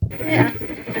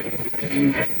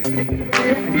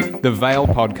The Vale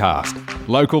Podcast.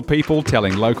 Local people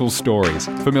telling local stories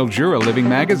for Mildura Living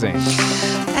Magazine.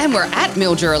 And we're at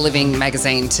Mildura Living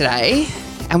Magazine today.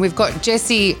 And we've got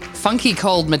Jesse Funky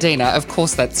Cold Medina. Of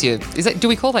course, that's your... Do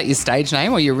we call that your stage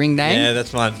name or your ring name? Yeah,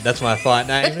 that's my fight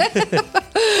name.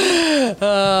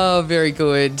 Oh, very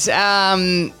good. How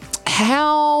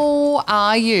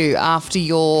are you after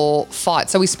your fight?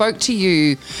 So we spoke to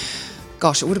you,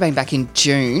 gosh, it would have been back in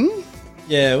June.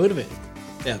 Yeah, it would have been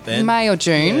about then. May or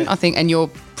June, yeah. I think. And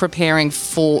you're preparing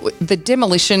for the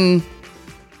Demolition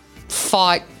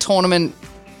fight tournament.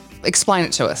 Explain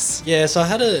it to us. Yeah, so I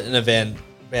had an event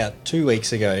about 2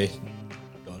 weeks ago.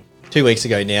 2 weeks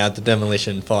ago now, the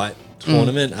Demolition fight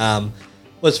tournament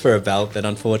was for a belt, but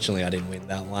unfortunately I didn't win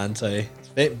that one. So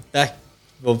it's back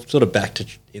to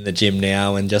in the gym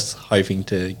now and just hoping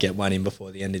to get one in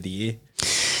before the end of the year.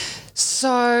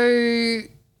 So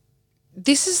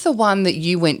this is the one that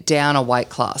you went down a weight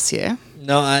class, yeah?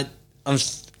 No, I'm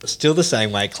still the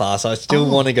same weight class. I still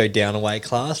want to go down a weight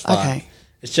class, but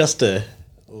it's just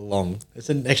it's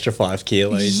an extra 5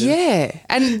 kilos. Yeah,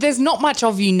 and there's not much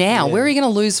of you now. Yeah. Where are you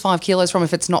going to lose 5 kilos from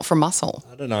if it's not from muscle?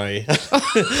 I don't know.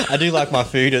 I do like my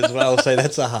food as well, so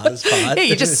that's the hardest part. Yeah,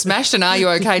 you just smashed an Are You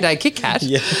OK Day Kit Kat.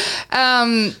 Yeah.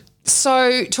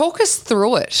 So talk us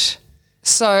through it.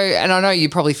 So, and I know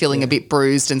you're probably feeling a bit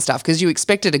bruised and stuff because you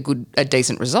expected a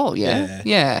decent result, yeah?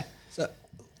 Yeah. So,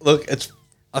 look,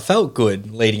 I felt good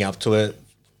leading up to it.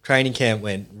 Training camp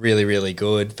went really, really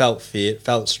good. Felt fit,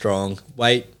 felt strong.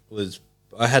 I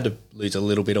had to lose a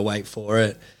little bit of weight for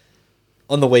it.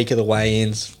 On the week of the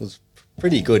weigh-ins was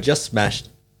pretty good. Just smashed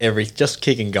just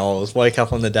kicking goals. Woke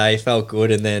up on the day, felt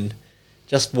good, and then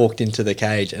just walked into the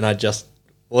cage and I just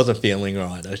wasn't feeling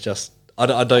right. There's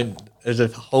a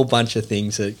whole bunch of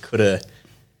things that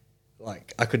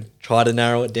I could try to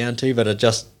narrow it down to, but I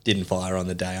just didn't fire on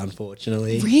the day,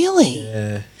 unfortunately. Really?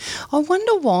 Yeah. I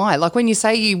wonder why. Like when you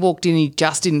say you walked in and you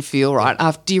just didn't feel right,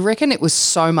 do you reckon it was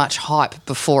so much hype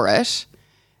before it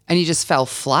and you just fell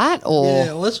flat? Or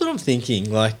Yeah, well, that's what I'm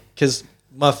thinking. Because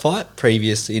my fight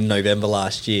previous in November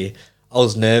last year, I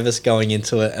was nervous going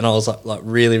into it and I was like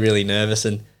really, really nervous.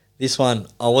 And this one,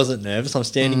 I wasn't nervous. I'm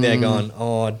standing there going,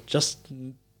 don't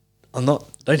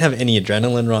have any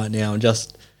adrenaline right now. I'm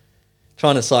just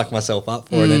trying to psych myself up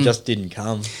for it and it just didn't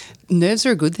come. Nerves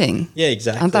are a good thing. Yeah,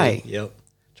 exactly. Aren't they? Yep.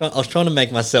 I was trying to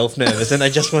make myself nervous and they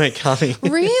just weren't coming.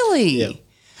 Really? Yep.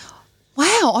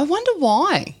 Wow, I wonder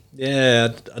why. Yeah,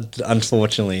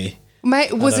 unfortunately.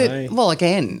 Mate, was it know. Well,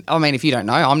 again, I mean, if you don't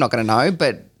know, I'm not going to know,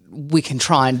 but we can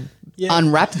try and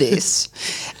unwrap this.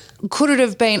 Could it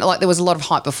have been like there was a lot of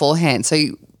hype beforehand, so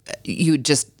you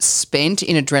just spent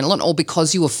in adrenaline, or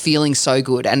because you were feeling so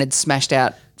good and had smashed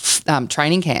out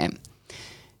training camp?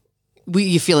 Were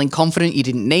you feeling confident you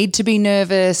didn't need to be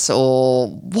nervous, or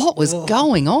what was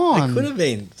going on? It could have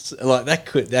been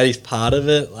that is part of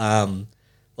it.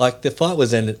 The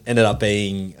fight ended up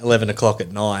being 11 o'clock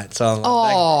at night,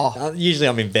 so usually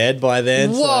I'm in bed by then.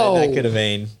 Whoa. So that could have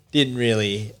been didn't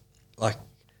really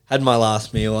had my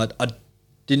last meal. I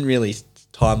didn't really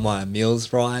time my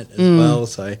meals right as well,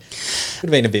 so could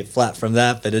have been a bit flat from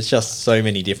that, but it's just so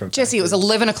many different Jesse, factors. it was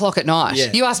 11 o'clock at night.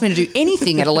 Yeah. You asked me to do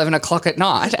anything at 11 o'clock at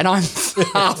night, and I'm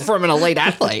far from an elite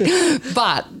athlete.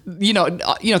 But you're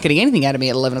not getting anything out of me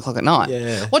at 11 o'clock at night.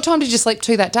 Yeah. What time did you sleep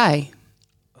to that day?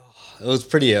 It was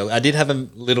pretty early. I did have a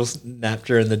little nap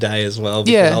during the day as well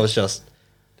because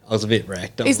I was a bit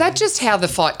wrecked. Is that just how the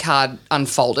fight card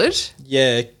unfolded?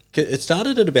 Yeah. It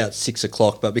started at about 6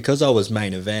 o'clock, but because I was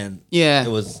main event,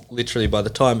 it was literally by the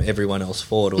time everyone else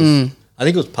fought, I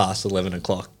think it was past 11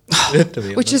 o'clock. To be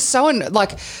honest. Which is so,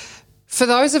 for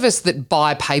those of us that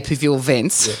buy pay-per-view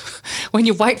events, when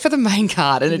you wait for the main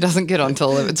card and it doesn't get on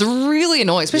till 11, it's really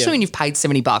annoying, especially when you've paid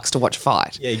 $70 to watch a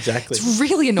fight. Yeah, exactly. It's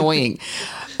really annoying.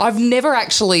 I've never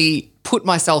actually put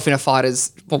myself in a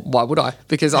fighter's, well, why would I?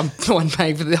 Because I'm the one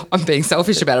paying I'm being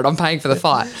selfish about it. I'm paying for the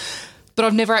fight. But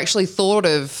I've never actually thought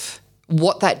of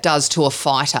what that does to a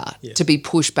fighter to be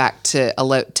pushed back to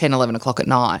 10, 11 o'clock at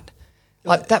night.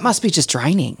 That must be just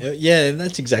draining. Yeah, and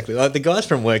that's exactly the guys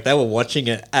from work, they were watching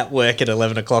it at work at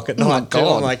 11 o'clock at night. Oh my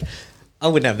God. I'm like, I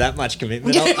wouldn't have that much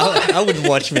commitment. I wouldn't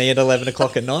watch me at 11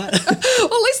 o'clock at night. Well,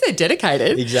 at least they're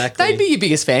dedicated. Exactly. They'd be your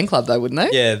biggest fan club though, wouldn't they?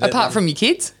 Yeah. Apart from your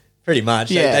kids? Pretty much.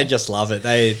 Yeah. They just love it.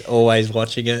 They're always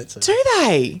watching it. So. Do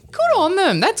they? Good on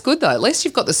them. That's good though. At least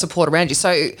you've got the support around you.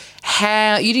 So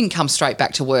how you didn't come straight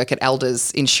back to work at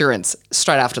Elders Insurance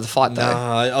straight after the fight though? No,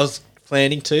 I was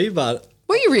planning to, but...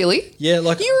 Were you really? Yeah, You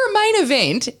were a main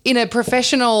event in a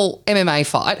professional MMA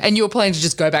fight and you were planning to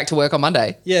just go back to work on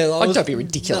Monday? Yeah. Don't be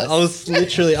ridiculous. I was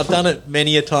literally... I've done it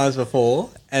many a times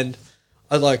before and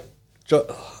I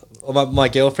my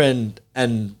girlfriend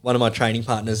and one of my training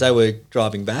partners, they were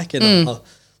driving back, and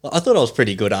I thought I was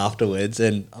pretty good afterwards.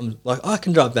 And I'm like, I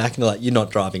can drive back, and they're like, you're not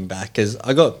driving back because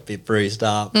I got a bit bruised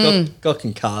up, got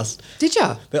concussed. Did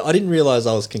you? But I didn't realise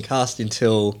I was concussed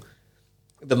until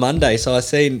the Monday. So I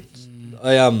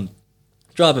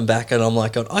driving back, and I'm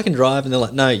like, I can drive, and they're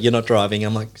like, no, you're not driving.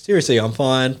 I'm like, seriously, I'm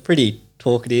fine. Pretty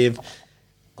talkative.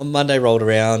 On Monday rolled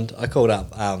around, I called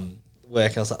up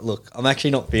work, and I was like, look, I'm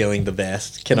actually not feeling the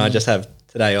best. Can I just have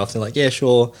today off? And they're like, yeah,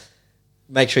 sure.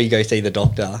 Make sure you go see the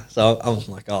doctor. So I'm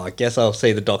like, I guess I'll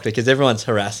see the doctor because everyone's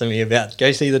harassing me about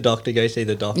go see the doctor.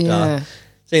 Yeah.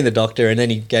 Seeing the doctor, and then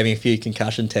he gave me a few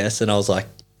concussion tests, and I was like,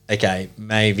 okay,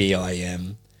 maybe I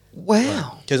am.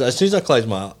 Wow. Because as soon as I closed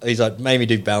he's like, made me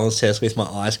do balance tests with my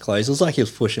eyes closed. It was like he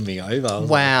was pushing me over. I was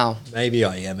Wow. like, maybe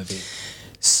I am a bit.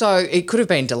 So it could have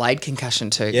been delayed concussion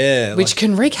too. Yeah. Which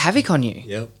can wreak havoc on you.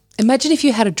 Yep. Imagine if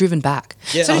you had driven back.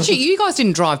 Yeah, So you guys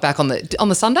didn't drive back on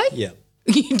the Sunday? Yeah.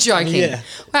 You're joking. Yeah.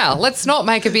 Wow, let's not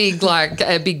make a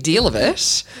big deal of it.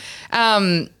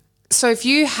 So if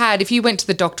you went to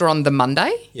the doctor on the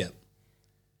Monday? Yeah.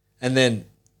 And then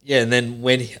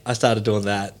when I started doing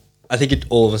that, I think it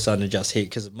all of a sudden just hit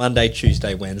because Monday,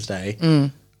 Tuesday, Wednesday,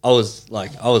 I was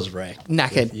wrecked.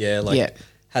 Knackered.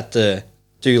 Had to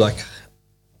do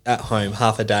at home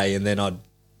half a day, and then I'd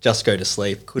just go to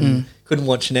sleep. Couldn't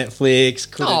watch Netflix.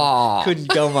 Couldn't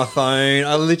go on my phone.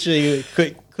 I literally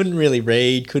couldn't really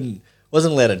read.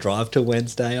 Wasn't allowed to drive till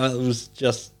Wednesday. I was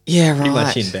just pretty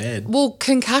much in bed. Well,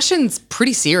 concussion's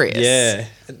pretty serious. Yeah,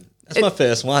 that's my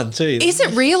first one too. Is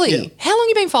it really? Yeah. How long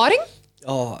you been fighting?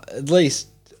 Oh, at least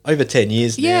over 10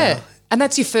 years Yeah, now. and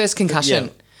that's your first concussion.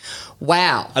 Yeah.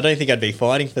 Wow. I don't think I'd be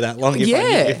fighting for that long if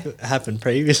it happened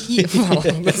previously. Well,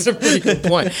 that's a pretty good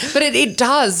point. But it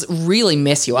does really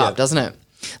mess you up, doesn't it?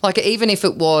 Like even if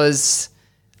it was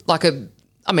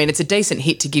it's a decent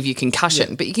hit to give you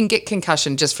concussion, but you can get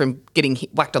concussion just from getting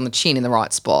whacked on the chin in the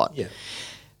right spot. Yeah.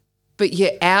 But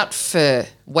you're out and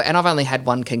I've only had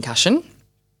one concussion,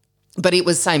 but it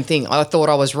was the same thing. I thought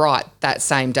I was right that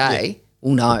same day.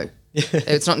 Well, no.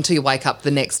 It's not until you wake up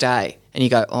the next day and you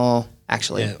go, oh,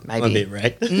 actually, maybe. I'm a bit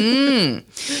wrecked.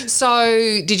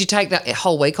 So did you take that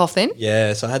whole week off then?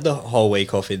 Yeah, so I had the whole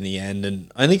week off in the end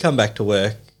and only come back to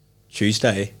work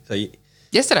Tuesday. So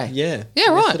Yesterday? Yeah.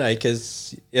 Yeah, right. Yesterday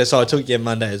because, so I took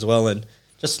Monday as well, and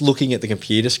just looking at the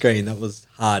computer screen, that was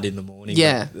hard in the morning.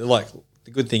 Yeah. But,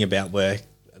 the good thing about work,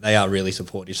 they are really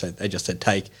supportive. So they just said,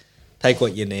 take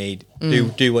what you need,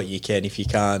 do what you can. If you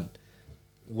can't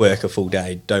work a full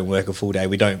day, don't work a full day.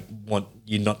 We don't want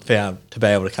you not to be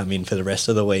able to come in for the rest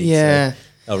of the week. Yeah. So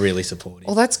they're really supportive.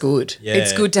 Well, that's good. Yeah.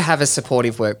 It's good to have a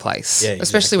supportive workplace, Yeah,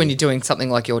 especially when exactly. you're doing something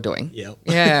like you're doing. Yep.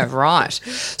 Yeah, right.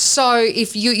 So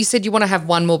if you said you want to have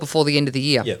one more before the end of the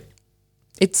year. Yep.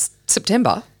 It's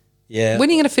September. Yeah. When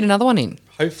are you going to fit another one in?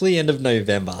 Hopefully end of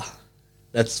November.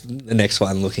 That's the next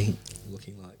one looking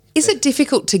like. Is it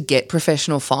difficult to get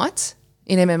professional fights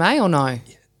in MMA or no?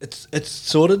 It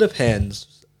sort of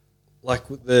depends. Like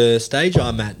the stage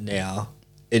I'm at now,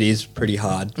 it is pretty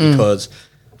hard because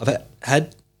I've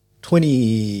had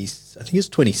 20, I think it's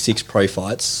 26 pro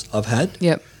fights I've had.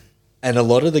 Yep. And a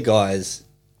lot of the guys,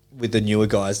 with the newer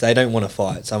guys, they don't want to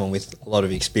fight someone with a lot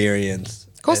of experience.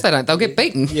 Of course they don't. They'll get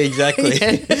beaten. Yeah, exactly.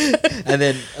 And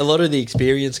then a lot of the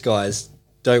experienced guys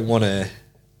don't want to,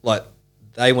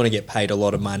 they want to get paid a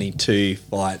lot of money to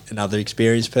fight another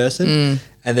experienced person.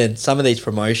 And then some of these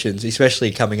promotions,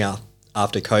 especially coming up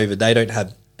after COVID, they don't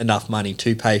have enough money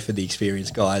to pay for the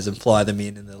experienced guys and fly them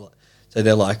in. And so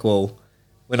they're like, well,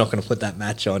 we're not going to put that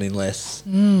match on unless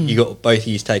you got both of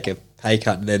you take a pay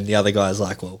cut. And then the other guy's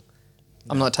like, well,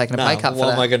 I'm not taking a pay cut for what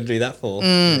that. am I going to do that for?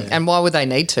 Yeah. And why would they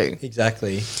need to?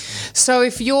 Exactly. So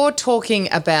if you're talking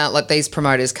about these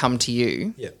promoters come to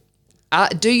you, Yeah.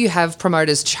 do you have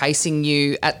promoters chasing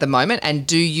you at the moment? And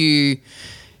are you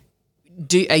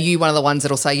one of the ones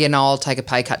that'll say, yeah, no, I'll take a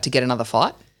pay cut to get another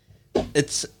fight?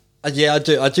 It's I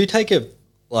do. I do take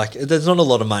there's not a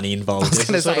lot of money involved. I was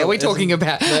going to say, are we talking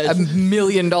about $1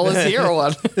 million here or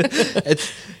what?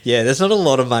 There's not a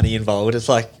lot of money involved. It's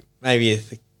maybe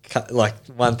 $1,000,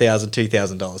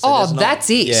 $2,000. So that's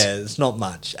it. Yeah, it's not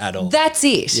much at all. That's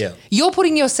it. Yeah. You're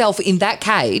putting yourself in that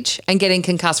cage and getting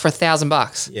concussed for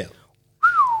 $1,000. Yeah.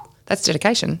 That's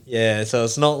dedication. Yeah, so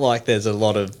it's not like there's a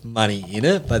lot of money in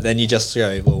it, but then you just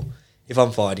go, well, if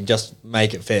I'm fighting, just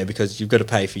make it fair because you've got to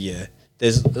pay for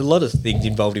there's a lot of things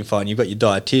involved in fighting. You've got your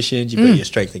dietitians, you've got your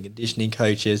strength and conditioning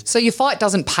coaches. So your fight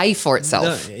doesn't pay for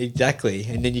itself. No, exactly.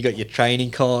 And then you got your training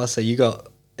costs. So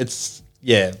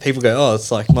people go, oh,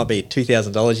 it's might be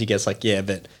 $2,000 you get. It's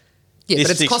but Yeah,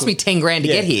 but it's cost me 10 grand to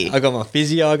get here. I got my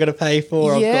physio I got to pay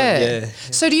for. Yeah.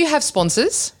 So do you have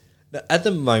sponsors? At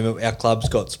the moment, our club's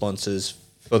got sponsors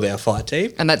for our fight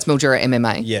team. And that's Mildura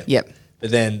MMA? Yeah. Yep.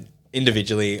 But then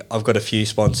individually, I've got a few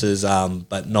sponsors,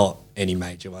 but not any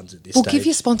major ones at this Well, stage. give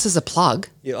your sponsors a plug.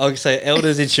 Yeah, I'll say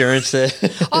Elders Insurance. They're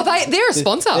a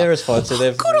sponsor? They're a sponsor.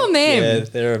 Good on them. Yeah,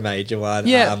 they're a major one.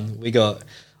 Yeah. We got,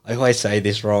 I always say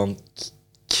this wrong,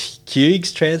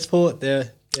 Q's Transport.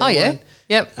 They're yeah. one.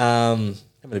 Yep. Having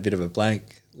a bit of a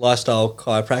blank. Lifestyle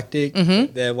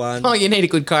Chiropractic, they're one. Oh, you need a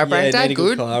good chiropractor. Yeah, need a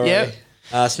good chiro.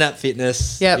 Yep. Snap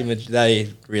Fitness,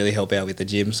 they really help out with the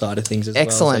gym side of things as well.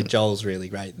 Excellent. So Joel's really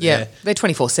great there. Yeah, they're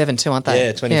 24/7 too, aren't they?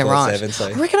 Yeah, 24/7. So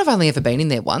I reckon I've only ever been in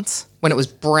there once when it was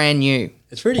brand new.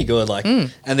 it's pretty good.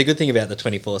 And the good thing about the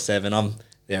 24/7, I'm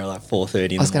there at like 4:30 in the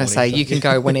morning. I was going to say, you can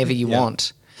go whenever you Yeah.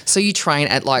 want. So you train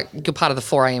at you're part of the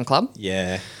 4 a.m. club?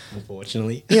 Yeah,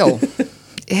 unfortunately. Ew.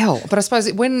 But I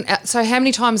suppose so how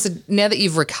many times, now that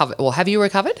you've recovered, or have you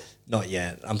recovered? Not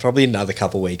yet. I'm probably another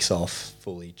couple of weeks off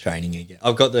fully training again.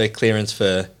 I've got the clearance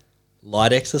for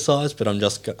light exercise, but I'm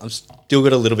still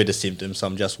got a little bit of symptoms, so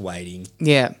I'm just waiting.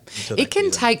 Yeah. Until It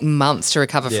can take months to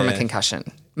recover from a Yeah.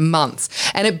 concussion. Months.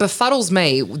 And it befuddles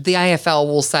me. The AFL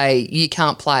will say you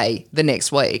can't play the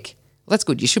next week. Well, that's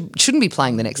good. You shouldn't be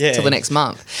playing till the next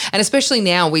month. And especially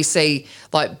now we see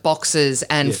like boxers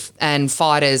and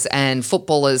fighters and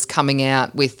footballers coming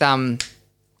out with The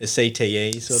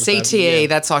CTE sort of CTE. Yeah.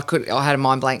 That's I had a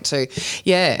mind blank too.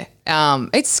 Yeah.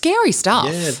 It's scary stuff.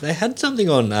 Yeah, they had something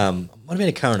on, might have been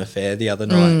a current affair the other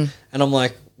night, and I'm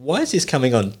like, why is this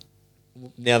coming on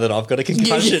now that I've got a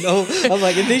concussion? I'm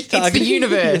like, is this targeting? It's the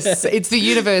universe. It's the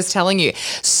universe telling you.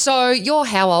 So you're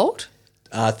how old?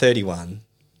 31.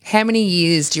 How many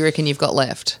years do you reckon you've got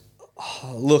left?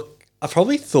 Look, I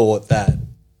probably thought that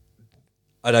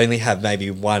I'd only have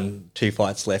maybe 1-2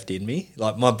 fights left in me.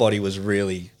 Like my body was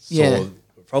really sore,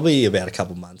 probably about a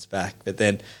couple months back. But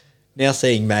then now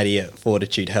seeing Maddie at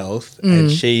Fortitude Health,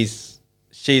 and she's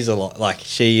a lot, like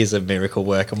she is a miracle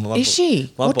worker. Is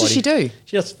she? What does she do?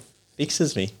 She just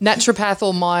fixes me. Naturopath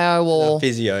or myo or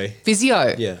Physio.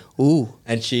 physio? Yeah. Ooh.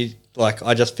 And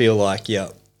I just feel like,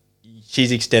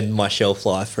 she's extended my shelf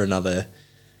life for another.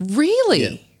 Really?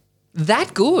 Yeah.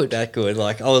 That good? That good.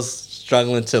 Like I was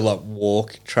struggling to like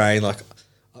walk, train. Like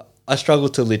I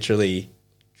struggled to literally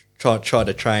try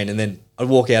to train, and then I'd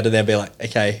walk out of there and be like,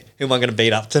 okay, who am I going to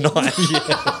beat up tonight? Well,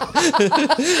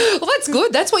 that's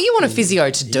good. That's what you want a physio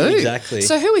to do. Yeah, exactly.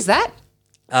 So who is that?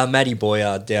 Maddie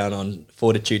Boyer down on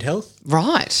Fortitude Health.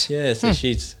 Right. Yeah, so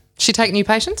she's. She take new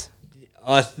patients?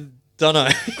 I don't know.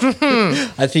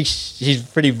 I think she's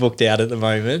pretty booked out at the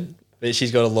moment, but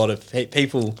she's got a lot of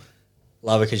people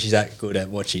love her because she's that good at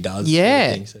what she does. Yeah.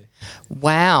 Sort of thing, so.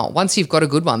 Wow. Once you've got a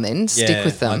good one then, stick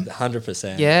with them.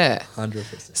 100%. Yeah.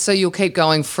 100%. So you'll keep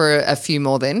going for a few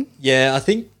more then? Yeah, I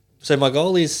think so. My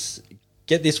goal is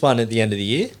get this one at the end of the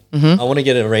year. Mm-hmm. I want to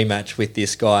get a rematch with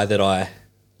this guy that I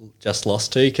just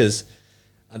lost to because,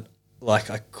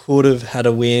 I could have had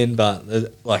a win, but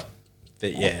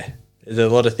yeah, there's a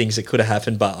lot of things that could have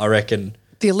happened. But I reckon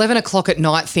the 11 o'clock at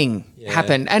night thing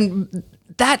happened, and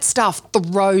that stuff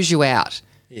throws you out.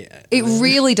 Yeah, it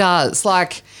really does.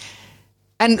 Like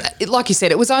you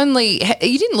said, it was only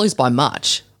you didn't lose by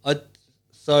much. I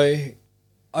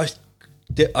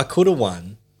could have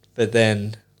won, but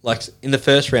then in the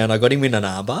first round, I got him in an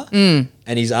armbar,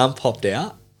 and his arm popped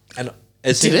out, and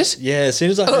as soon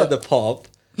as I heard the pop,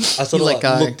 I sort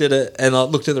of looked at it, and I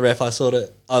looked at the ref. I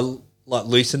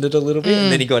loosened it a little bit,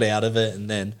 and then he got out of it, and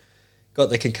then got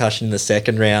the concussion in the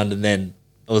second round, and then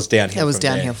it was downhill.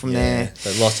 From there.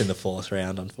 So lost in the fourth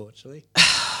round, unfortunately.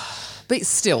 But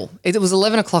still, it was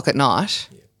 11 o'clock at night.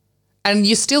 Yeah. And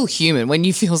you're still human when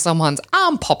you feel someone's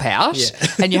arm pop out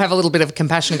and you have a little bit of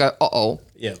compassion and go,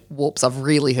 whoops, I've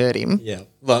really hurt him. Yeah,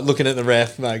 like looking at the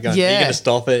ref, going, are you going to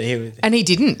stop it? And he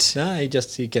didn't. No, he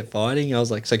kept fighting. I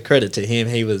was like, so credit to him.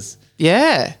 He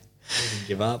didn't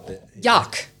give up.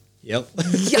 Yuck. Yep.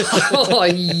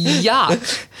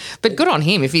 Yuck. But good on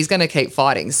him if he's going to keep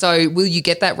fighting. So will you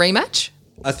get that rematch?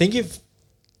 I think if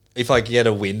I get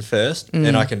a win first,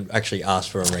 then I can actually ask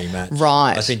for a rematch.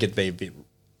 Right. I think it'd be a bit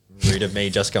rude of me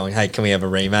just going, hey, can we have a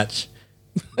rematch?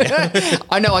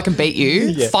 I know I can beat you.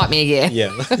 Yeah. Fight me again.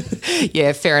 Yeah.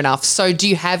 Yeah, fair enough. So do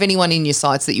you have anyone in your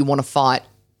sights that you want to fight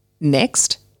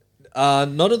next?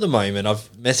 Not at the moment.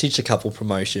 I've messaged a couple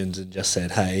promotions and just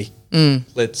said, hey,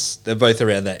 they're both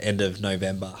around the end of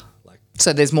November.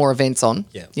 So there's more events on?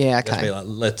 Yeah. Yeah, okay.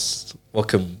 Let's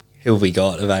be who have we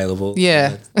got available?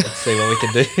 Yeah. Let's see what we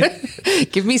can do.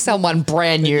 Give me someone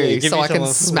brand new so I can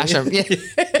smash them. Yeah.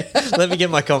 Let me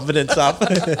get my confidence up.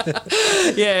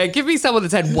 Yeah, give me someone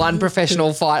that's had one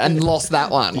professional fight and lost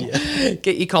that one.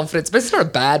 Get your confidence. But it's not a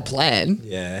bad plan.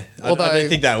 Yeah. Although, I don't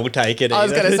think they will take it either. I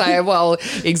was going to say, well,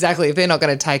 exactly. If they're not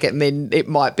going to take it, then it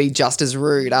might be just as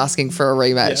rude asking for a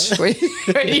rematch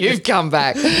when you've come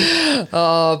back.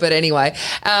 Oh, but anyway.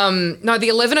 No, the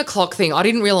 11 o'clock thing, I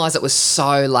didn't realise it was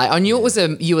so late. I knew it was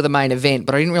you were the main event,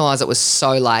 but I didn't realise it was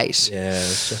so late. Yeah,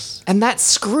 it's just... And that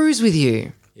screws with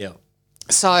you. Yeah.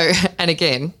 So, and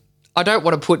again, I don't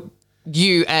want to put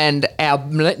you and our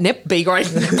B-grade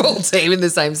netball team in the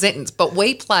same sentence, but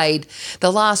we played,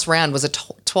 the last round was a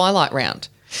twilight round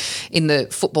in the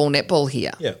football netball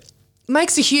here. Yeah.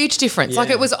 Makes a huge difference. Like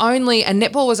it was only, and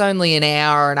netball was only an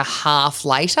hour and a half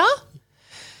later.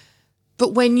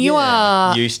 But when you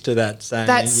are used to that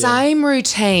same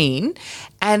routine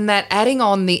and that adding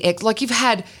on the like you've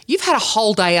had a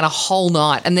whole day and a whole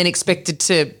night and then expected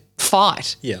to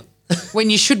fight. Yeah. When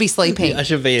you should be sleeping. I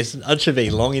should be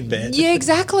long in bed. Yeah,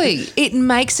 exactly. It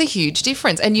makes a huge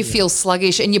difference and you feel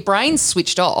sluggish and your brain's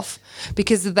switched off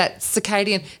because of that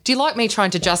circadian. Do you like me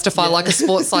trying to justify like a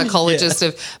sports psychologist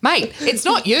of, mate, it's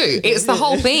not you. It's the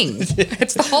whole thing.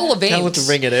 It's the whole event. Tell them to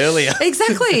bring it earlier.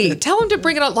 Exactly. Tell them to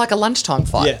bring it up like a lunchtime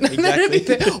fight. Yeah, exactly.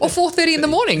 Or 4:30 in the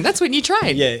morning. That's when you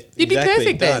train. Yeah, You'd be exactly.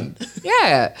 perfect then.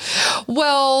 Yeah.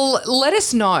 Well, let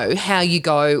us know how you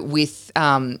go with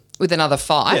another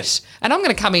fight. Yeah. And I'm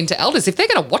going to come into Elders. If they're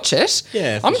going to watch it,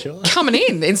 I'm coming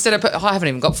in instead of – I haven't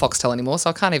even got Foxtel anymore, so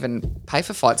I can't even pay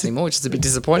for fights anymore, which is a bit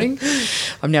disappointing.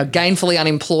 I'm now gainfully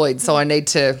unemployed, so I need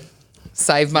to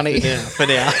save money. Yeah, for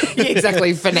now. Yeah,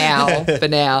 exactly, for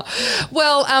now.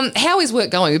 Well, how is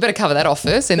work going? We better cover that off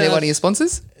first, and they're one of your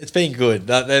sponsors. It's been good.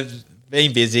 They've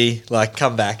been busy, like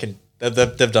come back and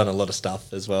they've done a lot of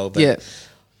stuff as well. But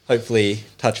hopefully,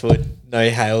 touch wood, no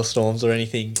hailstorms or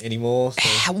anything anymore.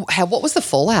 So. What was the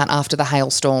fallout after the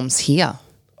hailstorms here?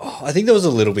 Oh, I think there was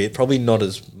a little bit, probably not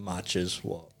as much as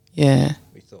what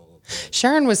we thought.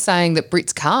 Sharon was saying that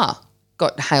Britt's car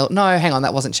got hailed. No, hang on,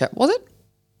 that wasn't Sharon. Was it?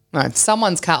 No,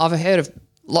 someone's car. I've heard of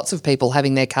lots of people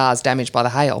having their cars damaged by the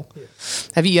hail.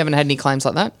 Yeah. You haven't had any claims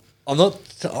like that? I'm not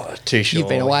too sure. You've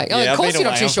been away. Of course you're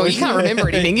not too sure. You can't remember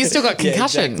anything. You've still got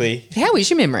concussion. Yeah, exactly. How is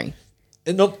your memory?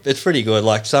 It's pretty good.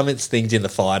 Like some things in the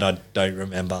fight I don't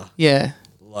remember. Yeah.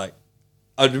 Like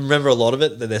I remember a lot of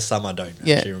it, but there's some I don't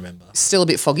actually remember. Still a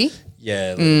bit foggy?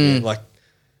 Yeah. A little bit. Like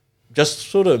just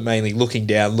sort of mainly looking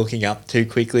down, looking up too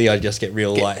quickly, I just get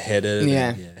real lightheaded.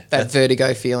 Yeah. That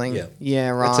vertigo feeling. Yeah. Yeah,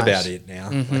 right. That's about it now.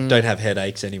 Mm-hmm. I don't have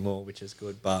headaches anymore, which is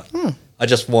good, but I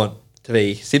just want to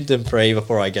be symptom-free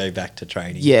before I go back to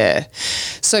training. Yeah.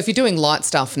 So if you're doing light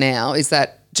stuff now, is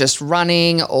that just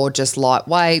running or just light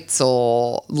weights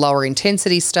or lower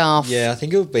intensity stuff? Yeah, I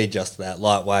think it would be just that,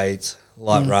 light weights,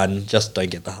 light run, just don't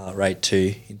get the heart rate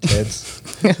too intense,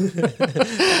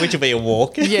 which will be a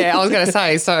walk. Yeah, I was going to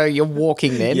say, so you're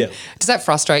walking then. Yeah. Does that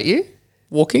frustrate you,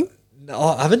 walking? No,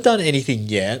 I haven't done anything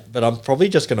yet, but I'm probably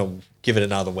just going to give it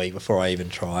another week before I even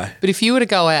try. But if you were to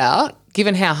go out,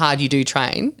 given how hard you do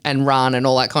train and run and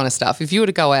all that kind of stuff, if you were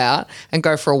to go out and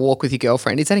go for a walk with your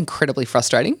girlfriend, is that incredibly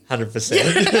frustrating? 100%.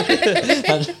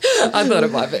 I thought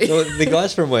it might be. So the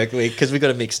guys from work, because we got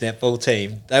a mixed netball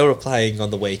team, they were playing on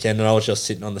the weekend and I was just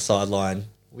sitting on the sideline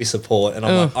with support and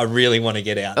I'm like, I really want to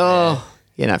get out there.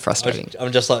 Yeah, no, frustrating.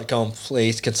 I'm just like, going,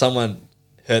 please, can someone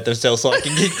hurt themselves so I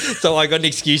can so I got an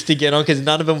excuse to get on because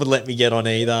none of them would let me get on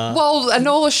either. Well, and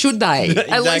nor should they.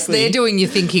 Exactly. At least they're doing your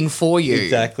thinking for you.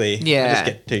 Exactly. Yeah. I just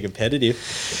get too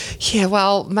competitive. Yeah,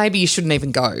 well, maybe you shouldn't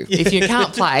even go. If you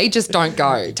can't play, just don't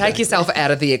go. Exactly. Take yourself out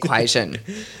of the equation.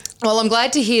 Well, I'm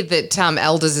glad to hear that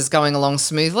Elders is going along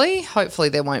smoothly. Hopefully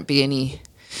there won't be any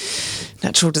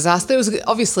natural disaster. There was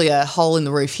obviously a hole in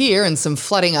the roof here and some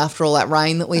flooding after all that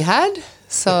rain that we had.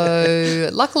 So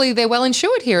luckily they're well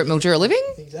insured here at Mildura Living.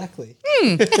 Exactly.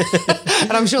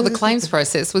 And I'm sure the claims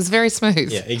process was very smooth.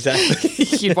 Yeah, exactly.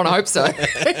 You'd want to hope so,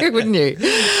 wouldn't you?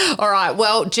 All right.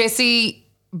 Well, Jesse,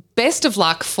 best of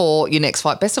luck for your next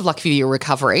fight. Best of luck for your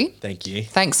recovery. Thank you.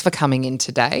 Thanks for coming in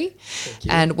today. Thank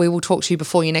you. And we will talk to you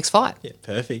before your next fight. Yeah,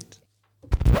 perfect.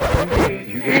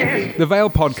 The Vale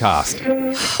Podcast.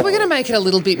 We're going to make it a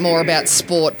little bit more about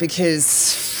sport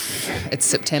because it's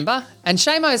September and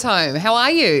Seamo's home. How are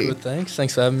you? Good, thanks.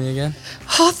 Thanks for having me again.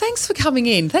 Oh, thanks for coming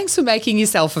in. Thanks for making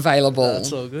yourself available.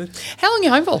 That's all good. How long are you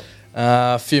home for?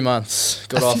 A few months.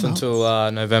 Got off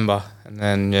until November and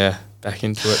then, back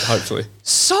into it, hopefully.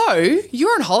 So,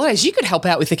 you're on holidays. You could help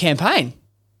out with the campaign.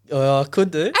 I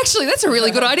could do. Actually, that's a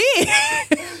really good idea.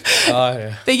 Oh,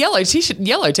 yeah. They're yellow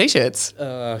t-shirts.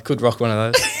 Could rock one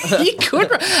of those. You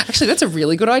could. Actually, that's a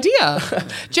really good idea.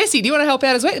 Jesse, do you want to help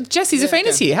out as well? Jesse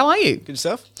Zaffina's here. How are you? Good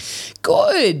stuff.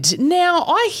 Good. Now,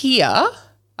 I hear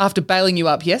after bailing you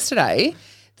up yesterday,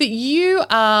 that you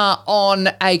are on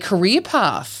a career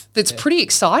path that's pretty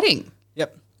exciting.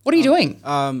 Yep. What are you doing?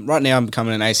 Right now I'm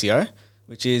becoming an ACO,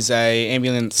 which is a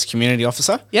ambulance community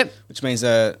officer. Yep. Which means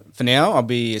for now I'll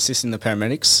be assisting the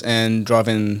paramedics and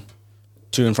driving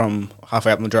to and from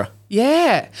halfway up Mildura.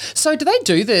 Yeah. So do they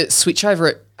do the switch over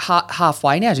at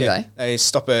halfway now, do they? They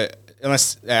stop it,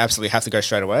 unless they absolutely have to go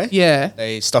straight away. Yeah.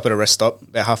 They stop at a rest stop,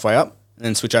 they're halfway up, and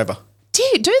then switch over. Do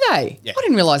they? Yeah. I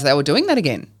didn't realise they were doing that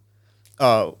again.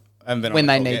 Oh, I haven't been When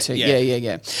on they the need call to. yet.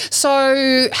 Yeah.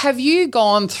 So have you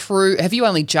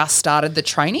only just started the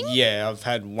training? Yeah, I've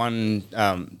had one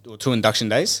or 2 induction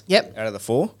days. Yep. Out of the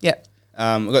 4. Yep.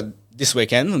 I've got this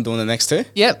weekend, I'm doing the next 2.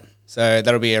 Yep. So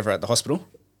that'll be over at the hospital.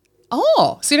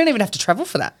 Oh, so you don't even have to travel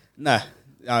for that. No,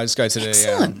 I just go to the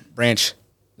Excellent. branch,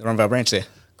 the Ronvale branch there.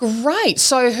 Great.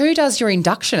 So who does your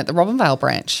induction at the Robinvale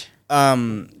branch?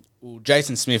 Well,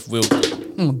 Jason Smith will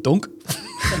Dunk.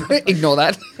 Ignore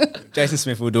that. Jason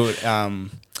Smith will do it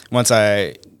once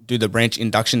I do the branch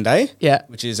induction day. Yeah.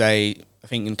 Which is I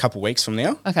think in a couple of weeks from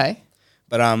now. Okay.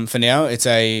 But for now, it's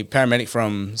a paramedic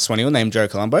from Swanhill named Joe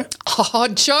Colombo. Oh,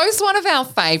 Joe's one of our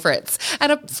favourites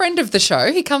and a friend of the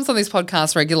show. He comes on this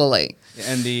podcast regularly.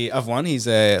 And the other one, he's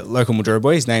a local Mildura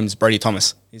boy. His name's Brody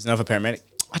Thomas. He's another paramedic.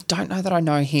 I don't know that I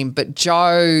know him, but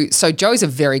Joe's a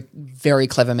very, very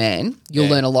clever man. You'll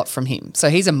learn a lot from him. So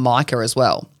he's a miker as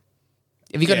well.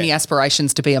 Have you got any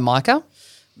aspirations to be a miker?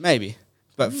 Maybe.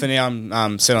 But for now,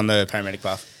 I'm set on the paramedic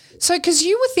path. So, because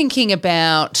you were thinking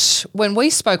about, when we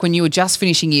spoke when you were just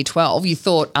finishing year 12, you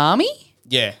thought army?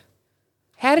 Yeah.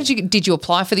 How did you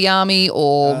apply for the army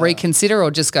or reconsider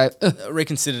or just go, ugh?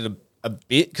 Reconsidered a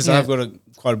bit because Yeah. I've got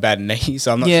quite a bad knee,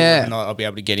 so I'm not sure whether or not I'll be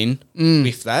able to get in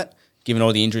with that, given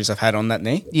all the injuries I've had on that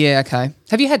knee. Yeah, okay.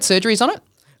 Have you had surgeries on it?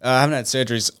 I haven't had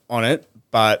surgeries on it,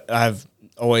 but I've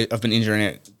been injuring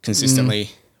it consistently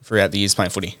throughout the years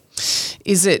playing footy.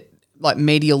 Is it like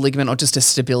medial ligament or just a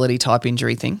stability type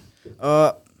injury thing?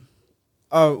 A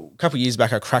couple of years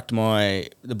back, I cracked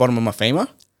the bottom of my femur.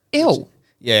 Ew.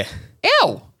 Yeah.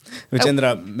 Ew. Which ended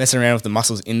up messing around with the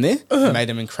muscles in there and made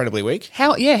them incredibly weak.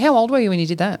 How old were you when you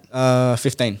did that?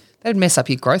 15. That'd mess up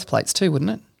your growth plates too,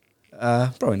 wouldn't it?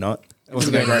 Probably not. It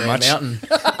wasn't going to grow much. Mountain.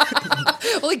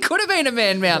 Well, it could have been a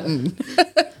man mountain.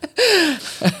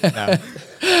 No.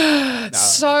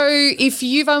 So if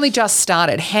you've only just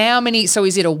started, so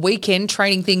is it a weekend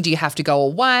training thing? Do you have to go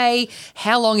away?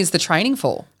 How long is the training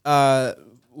for? The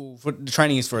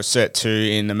training is for a Cert 2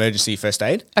 in emergency first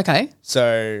aid. Okay.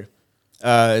 So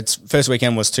its first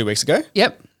weekend was 2 weeks ago.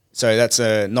 Yep. So that's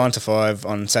a 9 to 5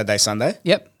 on Saturday, Sunday.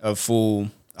 Yep. Of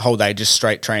whole day, just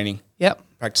straight training. Yep.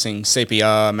 Practicing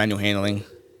CPR, manual handling.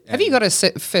 Have you got a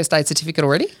first aid certificate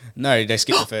already? No, they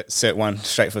skipped the Cert 1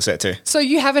 straight for Cert 2. So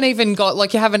you haven't even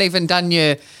done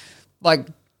your, I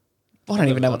don't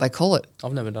even know what they call it.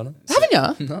 I've never done it. Haven't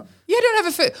you? No. You don't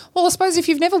have well, I suppose if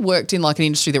you've never worked in like an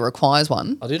industry that requires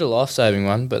one, I did a life-saving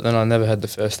one, but then I never had the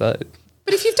first aid.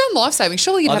 but if you've done life-saving,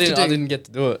 surely you'd I have to do... I didn't get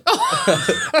to do it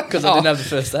because I didn't have the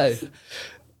first aid.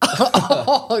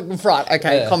 Oh, right,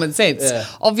 okay, Yeah. common sense, Yeah.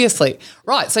 obviously.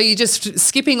 Right, so you're just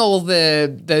skipping all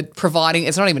the providing,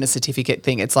 it's not even a certificate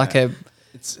thing, it's like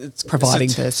It's Providing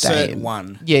Cert- first Cert aid.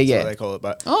 1. Yeah, that's yeah. what they call it.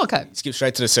 But Oh, okay. skip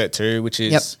straight to the Cert 2, which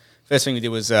is Yep. first thing we did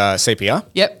was CPR.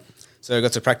 Yep, So I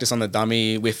got to practice on the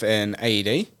dummy with an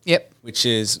AED. yep, Which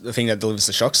is the thing that delivers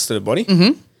the shocks to the body.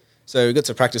 Mm-hmm. So we got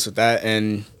to practice with that,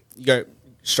 and you go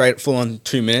straight full on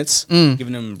 2 minutes,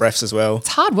 giving them breaths as well. it's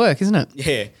hard work, isn't it?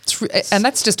 Yeah, And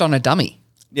that's just on a dummy.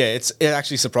 yeah. It's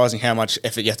actually surprising how much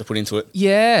effort you have to put into it.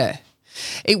 Yeah.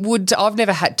 I've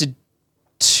never had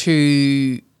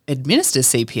to administer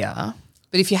CPR,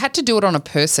 but if you had to do it on a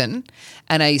person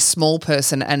and a small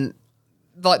person, and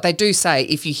like they do say,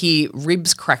 if you hear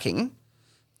ribs cracking,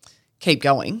 keep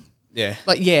going. Yeah.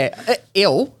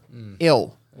 Ill.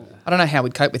 I don't know how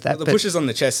we'd cope with that. The but pushes on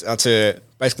the chest are to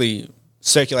basically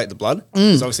circulate the blood,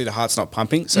 because obviously the heart's not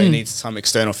pumping, so you need some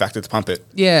external factor to pump it.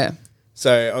 yeah.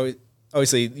 So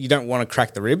obviously you don't want to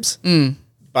crack the ribs,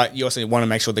 but you also want to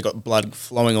make sure they've got blood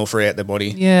flowing all throughout their body.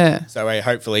 Yeah. So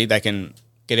hopefully they can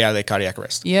get out of their cardiac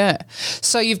arrest. Yeah.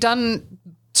 So you've done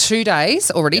 2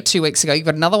 days already, 2 weeks ago. You've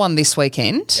got another one this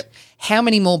weekend. Yep. How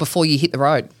many more before you hit the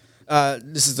road?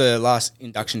 This is the last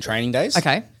induction training days.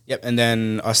 Okay. Yep, and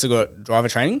then I still got driver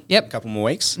training. Yep. A couple more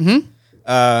weeks. Mm-hmm.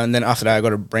 And then after that, I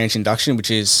got a branch induction,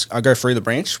 which is I go through the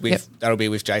branch with that'll be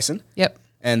with Jason. Yep.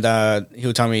 And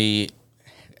he'll tell me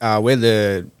where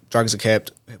the drugs are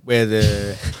kept, where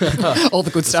the All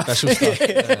the good stuff. Special stuff.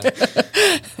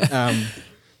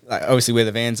 like obviously where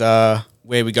the vans are,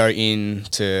 where we go in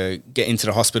to get into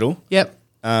the hospital. Yep.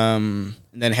 And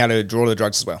then how to draw the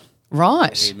drugs as well. we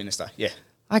Right. administer. Yeah.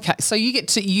 Okay, so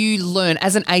you learn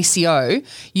as an ACO,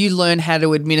 you learn how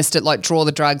to administer, like draw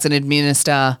the drugs and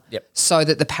administer, Yep. so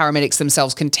that the paramedics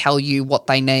themselves can tell you what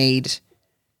they need.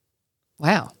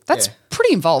 Wow, that's Yeah.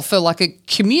 pretty involved for like a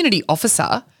community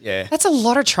officer. Yeah. That's a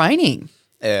lot of training.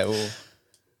 Yeah. Well,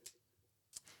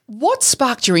 What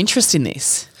sparked your interest in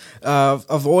this?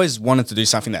 I've always wanted to do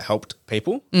something that helped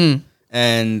people.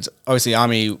 And obviously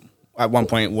Army at one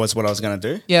point was what I was going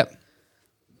to do. Yep.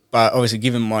 But obviously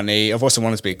given my knee, I've also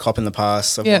wanted to be a cop in the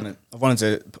past. I've wanted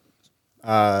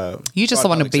to You just provide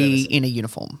want to public be service. in a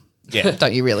uniform. Yeah.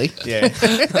 Don't you really? Yeah.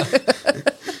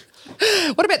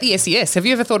 What about the SES? Have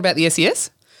you ever thought about the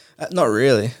SES? Not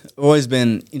really. I've always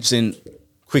been interested in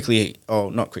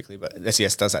not quickly, but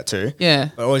SES does that too. Yeah.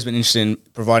 But I've always been interested in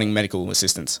providing medical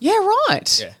assistance. Yeah,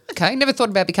 right. Yeah. Okay, never thought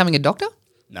about becoming a doctor?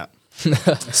 No.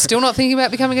 Still not thinking about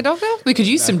becoming a doctor? We could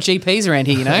use some GPs around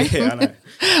here, you know? Yeah, I know.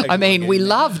 I mean, we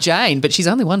love Jane, but she's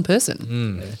only one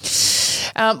person.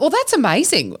 Well, that's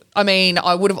amazing. I mean,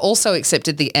 I would have also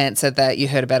accepted the answer that you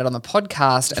heard about it on the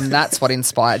podcast, and that's what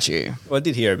inspired you. Well, I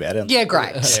did hear about it. Yeah,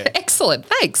 great. Excellent.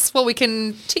 Thanks. Well, we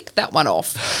can tick that one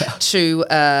off to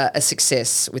a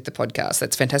success with the podcast.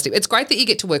 That's fantastic. It's great that you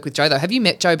get to work with Joe, though. Have you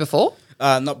met Joe before?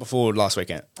 Not before last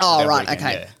weekend. Oh, That right. weekend,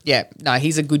 Okay. Yeah. No,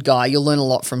 he's a good guy. You'll learn a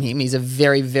lot from him. He's a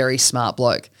very, very smart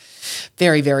bloke.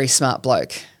 Very, very smart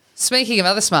bloke. Speaking of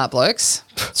other smart blokes,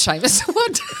 Seamus,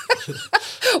 what?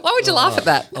 Why would you laugh at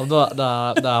that? I'm not,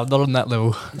 I'm not on that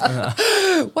level.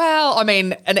 Well, I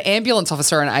mean, an ambulance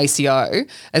officer and an ACO,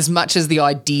 as much as the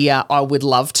idea I would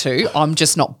love to, I'm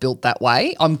just not built that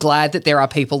way. I'm glad that there are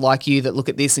people like you that look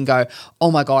at this and go,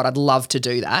 oh my God, I'd love to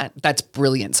do that. That's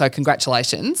brilliant. So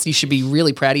congratulations. You should be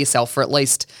really proud of yourself for at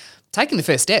least taking the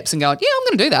first steps and going, yeah, I'm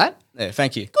going to do that. Yeah,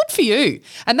 thank you. Good for you.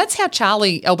 And that's how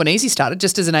Charlie Albanese started,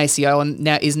 just as an ACO, and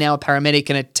now is a paramedic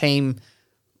and a team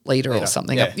leader or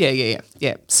something. yeah.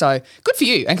 Yeah. So good for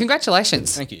you and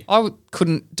congratulations. Thank you. I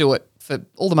couldn't do it for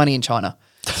all the money in China,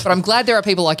 but I'm glad there are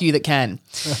people like you that can.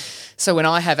 So when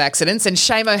I have accidents and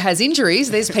Seamo has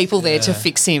injuries, there's people there to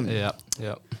fix him. Yeah.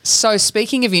 So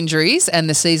speaking of injuries and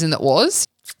the season that was,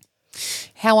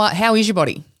 how is your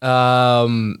body?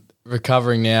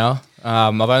 Recovering now.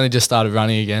 I've only just started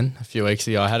running again a few weeks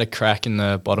ago. I had a crack in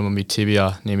the bottom of my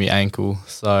tibia near my ankle.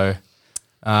 So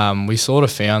we sort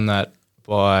of found that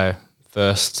by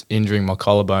first injuring my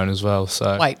collarbone as well.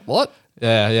 So Wait, what?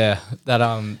 Yeah. That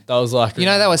was like You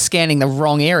know they were scanning the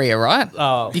wrong area, right?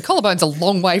 Oh. Your collarbone's a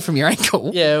long way from your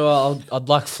ankle. Yeah, well, I'd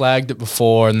like flagged it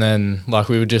before, and then like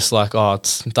we were just like, oh,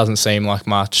 it doesn't seem like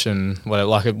much, and whatever.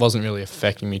 Like it wasn't really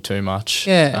affecting me too much.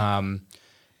 Yeah.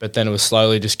 But then it was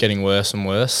slowly just getting worse and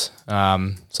worse. So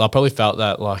I probably felt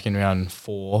that like in round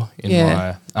 4 in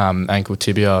my ankle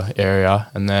tibia area,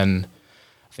 and then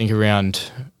I think around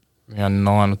 9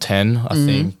 or 10, I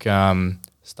think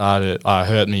I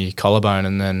hurt my collarbone,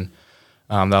 and then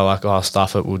they were like, oh,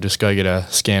 stuff it, we'll just go get a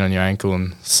scan on your ankle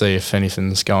and see if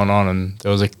anything's going on. And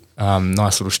there was a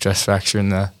nice little stress fracture in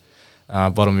the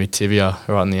bottom of my tibia,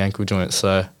 right in the ankle joint.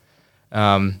 So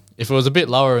if it was a bit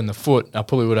lower in the foot, I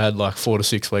probably would have had like 4 to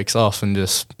 6 weeks off and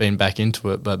just been back into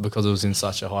it. But because it was in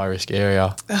such a high risk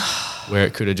area where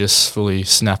it could have just fully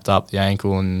snapped up the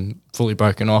ankle and fully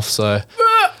broken off. So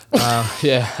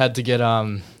had to get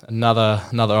another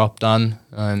op done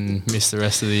and miss the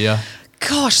rest of the year.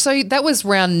 Gosh, so that was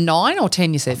round 9 or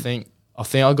 10 you said? I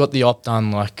think I got the op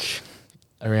done like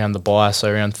around the bye,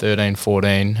 so around 13,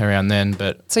 14, around then.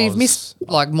 But So you've missed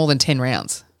like more than 10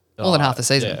 rounds, more than half the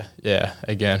season. Yeah,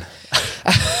 again.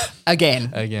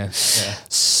 Again. Yeah.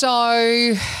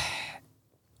 So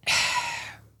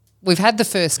we've had the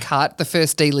first cut, the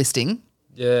first delisting,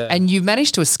 Yeah. and you've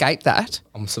managed to escape that.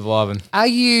 I'm surviving. Are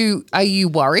you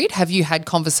worried? Have you had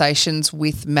conversations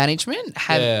with management?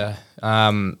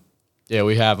 Yeah,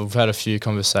 we have. We've had a few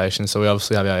conversations. So we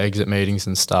obviously have our exit meetings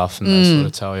and stuff, and they sort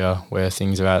of tell you where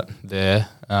things are at there.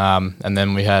 And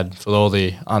then we had, for all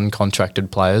the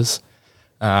uncontracted players,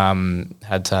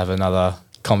 had to have another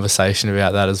conversation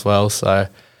about that as well. So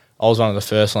I was one of the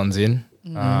first ones in,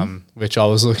 which I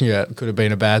was looking at could have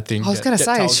been a bad thing. I was going to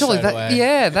say, surely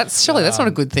that's not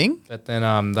a good thing. But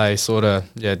then they sort of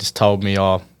just told me,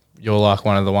 oh, you're like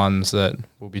one of the ones that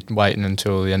will be waiting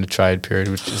until the end of trade period,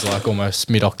 which is like almost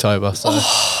mid-October. So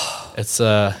it's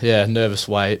nervous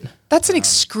wait. That's an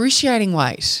excruciating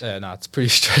wait. Yeah, no, it's pretty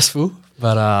stressful.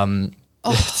 But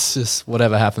it's just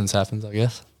whatever happens, I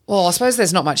guess. Well, I suppose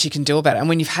there's not much you can do about it. And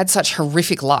when you've had such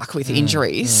horrific luck with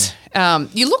injuries,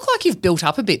 you look like you've built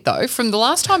up a bit though. From the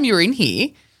last time you were in here,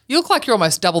 you look like you're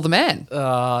almost double the man.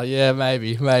 Yeah,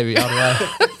 maybe. I don't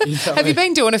know. Have you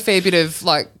been doing a fair bit of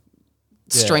like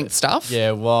strength stuff.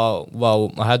 Yeah,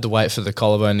 well, I had to wait for the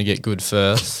collarbone to get good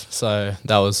first, so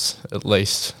that was at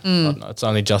least. I don't know, it's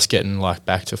only just getting like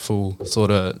back to full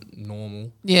sort of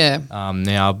normal. Yeah.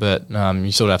 Now, but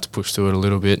you sort of have to push through it a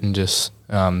little bit and just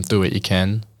do what you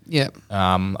can. Yeah.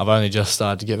 I've only just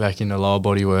started to get back into lower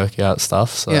body workout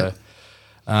stuff, so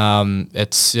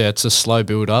it's a slow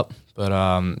build up, but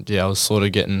I was sort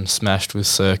of getting smashed with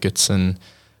circuits and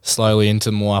slowly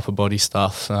into more upper body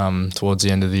stuff towards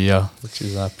the end of the year, which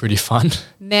is pretty fun.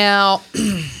 Now,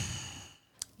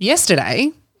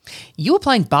 yesterday, you were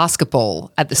playing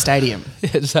basketball at the stadium.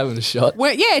 Yeah, just having a shot.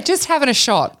 Just having a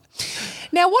shot.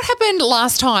 Now, what happened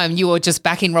last time you were just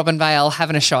back in Robinvale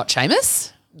having a shot,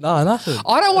 Seamus? No, nothing.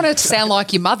 I don't want to sound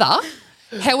like your mother.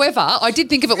 However, I did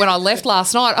think of it when I left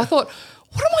last night. I thought,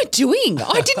 what am I doing?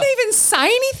 I didn't even say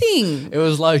anything. It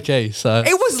was low key, so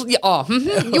it was.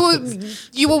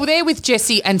 You were there with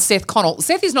Jesse and Seth Connell.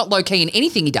 Seth is not low key in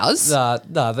anything he does.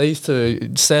 Nah, these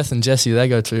two, Seth and Jesse, they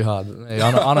go too hard.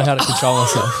 I know how to control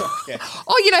myself.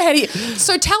 Oh, you know how to.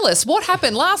 So tell us what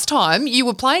happened last time. You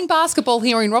were playing basketball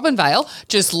here in Robinvale,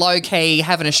 just low key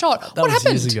having a shot. What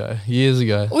happened? Years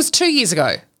ago. It was 2 years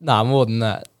ago. Nah, more than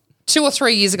that. 2 or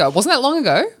 3 years ago. Wasn't that long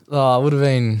ago? It would have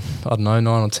been, I don't know, 9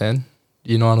 or 10.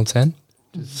 Year 9 or 10.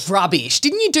 Rubbish.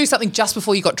 Didn't you do something just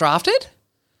before you got drafted?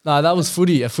 No, that was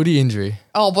a footy injury.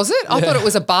 Oh, was it? I thought it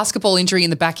was a basketball injury in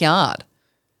the backyard.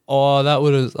 Oh,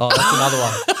 that's another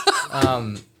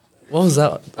one. What was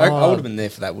that? I would have been there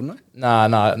for that, wouldn't I?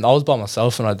 Nah, I was by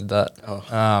myself when I did that.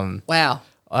 Oh. Wow.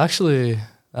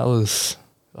 That was,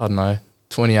 I don't know,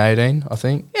 2018, I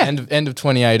think. Yeah. End of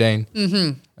 2018.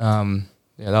 Mm-hmm.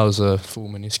 That was a full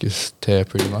meniscus tear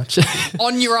pretty much.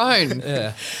 On your own.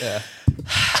 Yeah.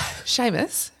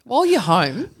 Seamus, while you're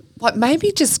home, like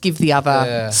maybe just give the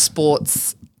other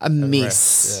sports a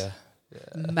miss.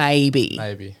 Maybe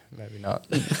not.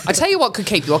 I tell you what could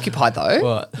keep you occupied though.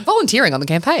 What? Volunteering on the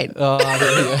campaign. Oh,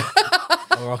 yeah.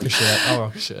 I'll rock a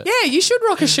shirt. Yeah, you should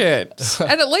rock a shirt.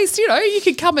 And at least, you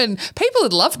could come and people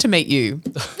would love to meet you.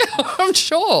 I'm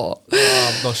sure.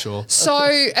 I'm not sure. So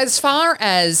as far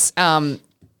as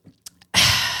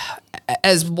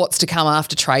what's to come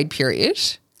after trade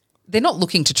period, they're not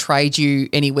looking to trade you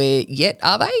anywhere yet,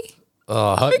 are they?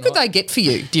 Who could they get for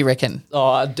you, do you reckon?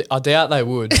 Oh, I doubt they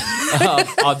would.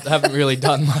 I haven't really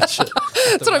done much.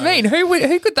 That's what I mean. Who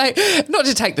could they, not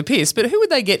to take the piss, but who would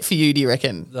they get for you, do you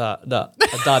reckon? No, a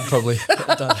dud probably.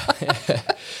 No,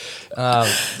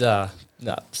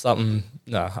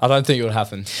 I don't think it would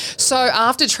happen. So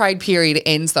after trade period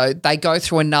ends though, they go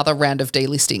through another round of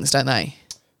delistings, don't they?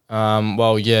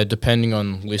 Well, yeah, depending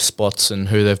on list spots and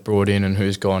who they've brought in and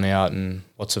who's gone out and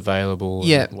what's available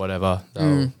and whatever,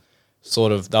 they'll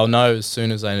know as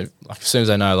soon as they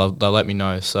know, they'll let me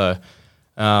know. So,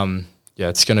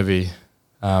 it's going to be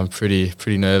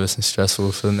pretty nervous and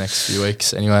stressful for the next few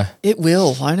weeks anyway. It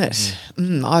will, won't it?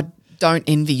 I don't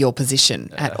envy your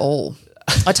position at all.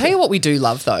 I tell you what we do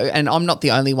love though, and I'm not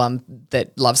the only one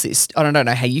that loves this. I don't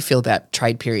know how you feel about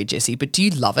trade period, Jesse, but do you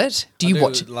love it? Do you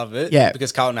watch it? Love it. Yeah.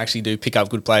 Because Carlton actually do pick up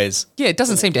good players. Yeah, it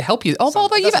doesn't seem to help you. Although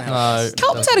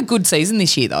Carlton's had a good season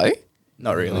this year though.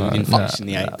 Not really. We didn't finish in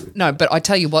the 8. No, but I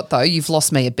tell you what though, you've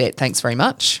lost me a bet. Thanks very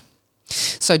much.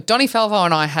 So Donny Falvo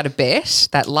and I had a bet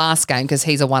that last game because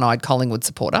he's a one-eyed Collingwood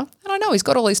supporter. And I know he's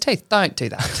got all his teeth. Don't do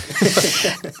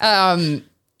that.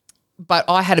 But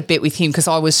I had a bet with him because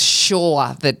I was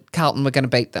sure that Carlton were going to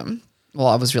beat them. Well,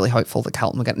 I was really hopeful that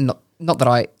Carlton were going to – not that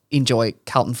I enjoy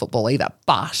Carlton football either,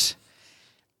 but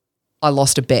I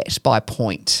lost a bet by a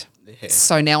point. Yeah.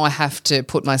 So now I have to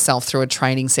put myself through a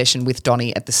training session with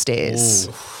Donny at the stairs.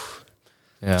 Ooh.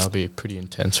 Yeah, it'll be pretty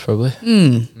intense probably.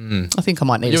 I think I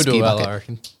might need a spew bucket. I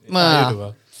reckon. Well, You'll do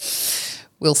well.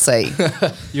 We'll see.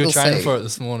 You were training for it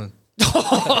this morning.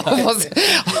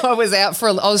 I was out for.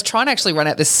 I was trying to actually run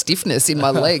out the stiffness in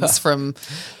my legs from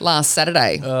last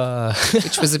Saturday,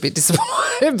 which was a bit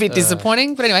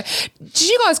disappointing. But anyway, did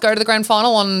you guys go to the grand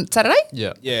final on Saturday?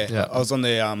 Yeah. I was on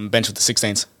the bench with the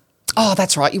 16s. Oh,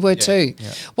 that's right, you were too.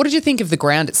 Yeah. What did you think of the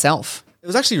ground itself? It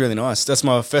was actually really nice. That's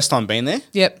my first time being there.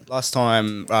 Yep. Last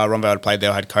time Ronvale had played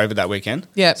there, I had COVID that weekend.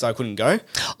 Yep. So I couldn't go.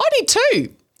 I did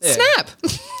too. Yeah. Snap.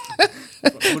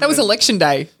 That was election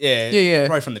day. Yeah.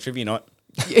 Probably from the trivia night.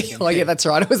 Yeah, that's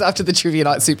right. It was after the trivia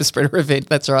night super spreader event.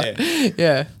 That's right.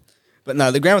 Yeah. But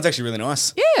no, the ground was actually really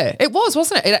nice. Yeah, it was,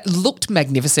 wasn't it? It looked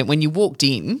magnificent. When you walked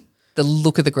in, the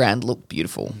look of the ground looked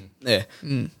beautiful. Yeah.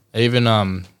 Even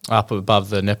up above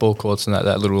the netball courts and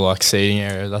that little like seating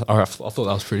area, I thought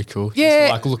that was pretty cool. Yeah.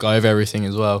 Just to, look over everything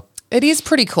as well. It is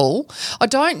pretty cool. I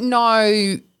don't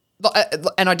know,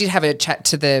 and I did have a chat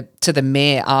to the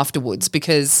mayor afterwards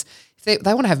because If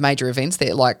they want to have major events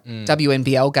there, like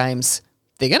WNBL games,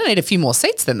 they're going to need a few more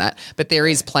seats than that. But there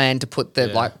is plan to put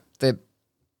the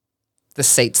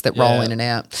seats that roll in and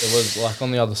out. There was like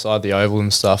on the other side of the oval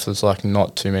and stuff, there's like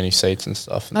not too many seats and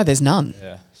stuff. No, there's none.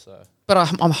 Yeah, so.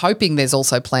 But I'm hoping there's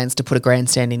also plans to put a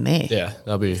grandstand in there. Yeah,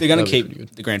 that'll be. If they're going to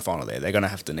keep the grand final there, they're going to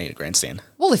have to need a grandstand.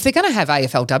 Well, if they're going to have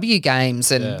AFLW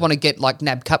games and want to get like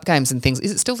NAB Cup games and things,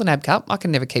 is it still the NAB Cup? I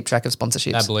can never keep track of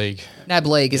sponsorships. NAB League. NAB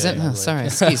League, is it? NAB Oh, League. sorry,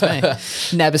 excuse me.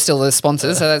 NAB is still the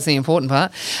sponsor, so that's the important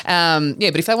part.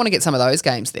 But if they want to get some of those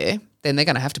games there, then they're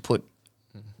going to have to put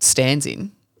stands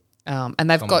in. And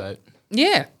they've got,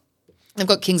 they've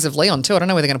got Kings of Leon too. I don't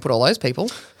know where they're going to put all those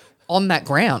people on that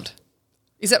ground.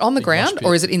 Is it on the ground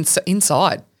or is it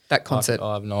inside that concert?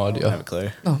 I have no idea. I don't have a clue.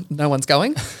 Oh, no one's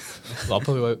going? Well, I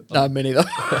probably won't. No, me neither.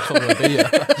 Probably won't be here.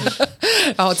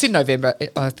 Oh, it's in November,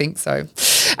 I think so.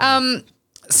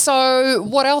 So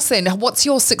what else then? What's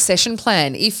your succession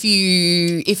plan if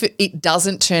it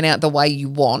doesn't turn out the way you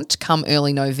want come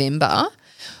early November?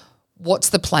 What's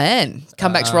the plan?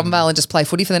 Come back to Robinvale and just play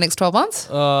footy for the next 12 months?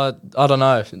 I don't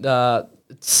know.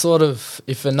 It's sort of,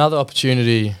 if another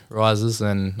opportunity rises,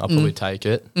 then I'll probably take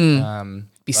it.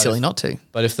 Be silly not to.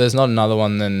 But if there's not another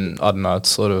one, then I don't know. It's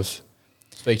sort of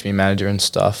speak to my manager and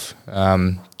stuff.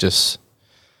 I guess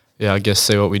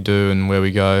see what we do and where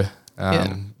we go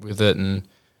with it. And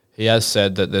he has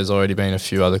said that there's already been a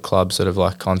few other clubs that have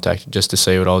like contacted just to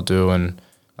see what I'll do, and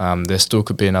there still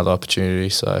could be another opportunity.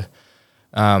 So.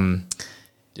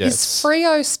 Is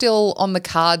Freo still on the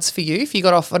cards for you? If you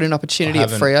got offered an opportunity at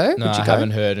Freo, no, would you I go?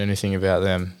 haven't heard anything about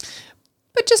them.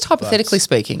 But just hypothetically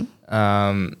speaking.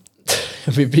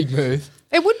 It'd be a big move.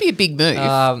 It would be a big move.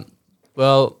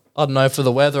 Well, I don't know, for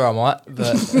the weather I might,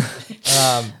 but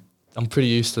I'm pretty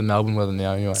used to Melbourne weather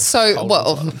now anyway. So,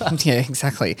 yeah,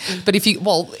 exactly. But if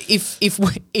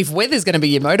weather's going to be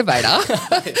your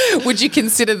motivator, would you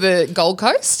consider the Gold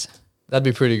Coast? That'd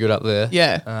be pretty good up there.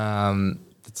 Yeah.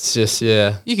 It's just,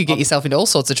 yeah. You could get yourself into all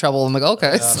sorts of trouble on the Gold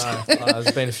Coast.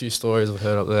 There's been a few stories I've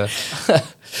heard up there.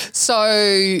 So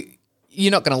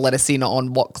you're not going to let us in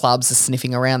on what clubs are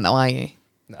sniffing around though, are you?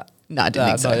 No, I didn't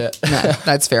think so. Not yet. No,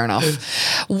 that's fair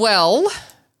enough. Well,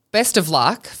 best of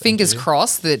luck. Fingers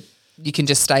crossed that you can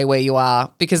just stay where you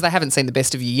are, because they haven't seen the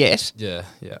best of you yet. Yeah.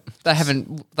 They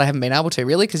haven't been able to,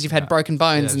 really, because you've had broken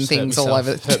bones and things all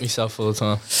over. Hurt myself all the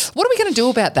time. What are we going to do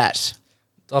about that?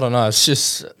 I don't know. It's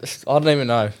just, I don't even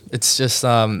know. It's just,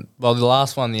 the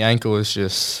last one, the ankle, is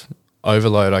just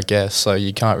overload, I guess. So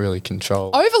you can't really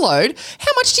control. Overload?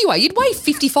 How much do you weigh? You'd weigh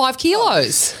 55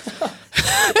 kilos.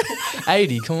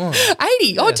 80, come on.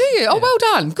 80? Oh, do you? Oh, well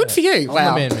done. Good for you. I'm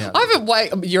Wow. a man mountain. I haven't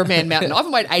weighed, you're a man mountain. I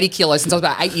haven't weighed 80 kilos since I was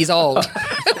about 8 years old.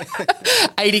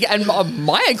 80, and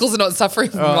my ankles are not suffering,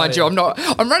 mind you.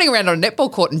 I'm running around on a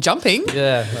netball court and jumping.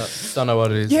 Yeah, don't know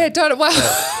what it is. Yeah, don't, well.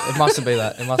 It mustn't be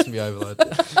that. It mustn't be overload.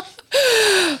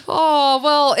 Oh,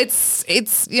 well, it's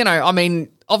I mean,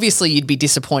 obviously you'd be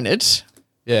disappointed.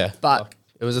 Yeah. But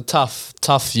it was a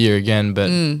tough year again, but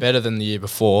better than the year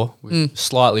before.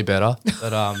 Slightly better.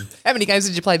 But how many games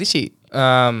did you play this year?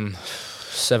 7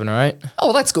 or 8. Oh,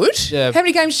 well, that's good. Yeah. How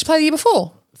many games did you play the year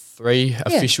before? 3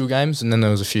 official games, and then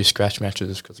there was a few scratch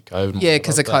matches because of COVID. and Yeah, whatnot,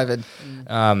 because of but,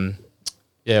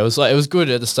 COVID. it was good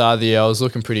at the start of the year. I was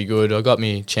looking pretty good. I got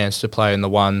me a chance to play in the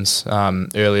ones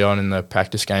early on in the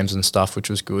practice games and stuff, which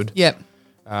was good. Yep.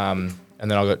 And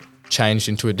then I got changed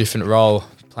into a different role,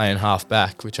 playing half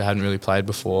back, which I hadn't really played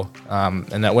before,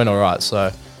 and that went all right.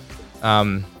 So,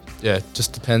 it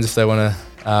just depends if they want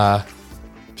to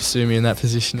pursue me in that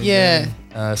position again.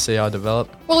 See how I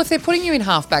develop. Well, if they're putting you in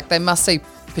halfback, they must see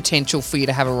potential for you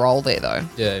to have a role there, though.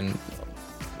 Yeah, and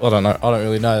I don't know. I don't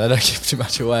really know. They don't give too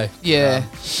much away. Yeah.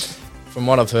 From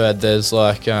what I've heard, there's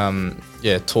like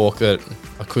talk that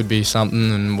I could be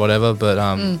something and whatever, but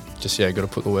got to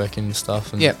put the work in and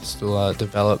stuff, and still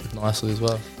develop nicely as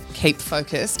well. Keep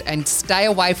focused and stay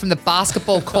away from the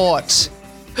basketball court.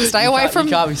 Stay away from.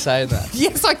 You can't be saying that.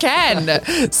 Yes, I can.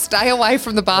 Stay away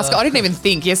from the basket. I didn't even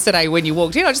think yesterday when you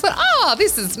walked in. I just thought,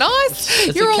 this is nice.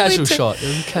 It's a casual shot. It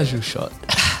was a casual shot.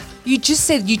 You just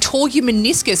said you tore your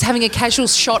meniscus having a casual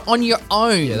shot on your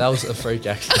own. Yeah, that was a freak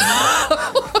accident.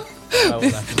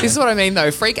 This is what I mean,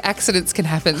 though. Freak accidents can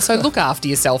happen. So look after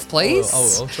yourself, please.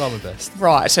 I'll try my best.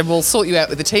 Right, and we'll sort you out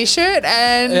with a T-shirt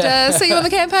and see you on the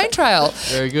campaign trail.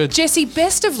 Very good. Jesse,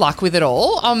 best of luck with it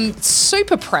all. I'm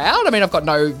super proud. I mean, I've got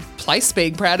no place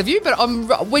being proud of you,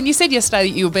 but when you said yesterday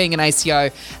that you were being an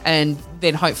ACO and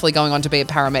then hopefully going on to be a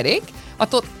paramedic, I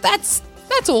thought that's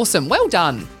awesome. Well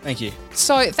done. Thank you.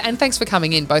 So, and thanks for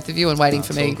coming in, both of you, and waiting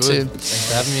for me to Thanks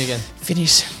for having me again.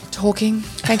 finish talking.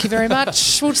 Thank you very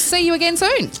much. We'll see you again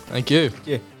soon. Thank you.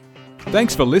 Yeah.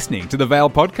 Thanks for listening to the Vale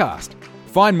Podcast.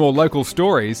 Find more local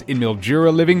stories in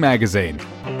Mildura Living Magazine.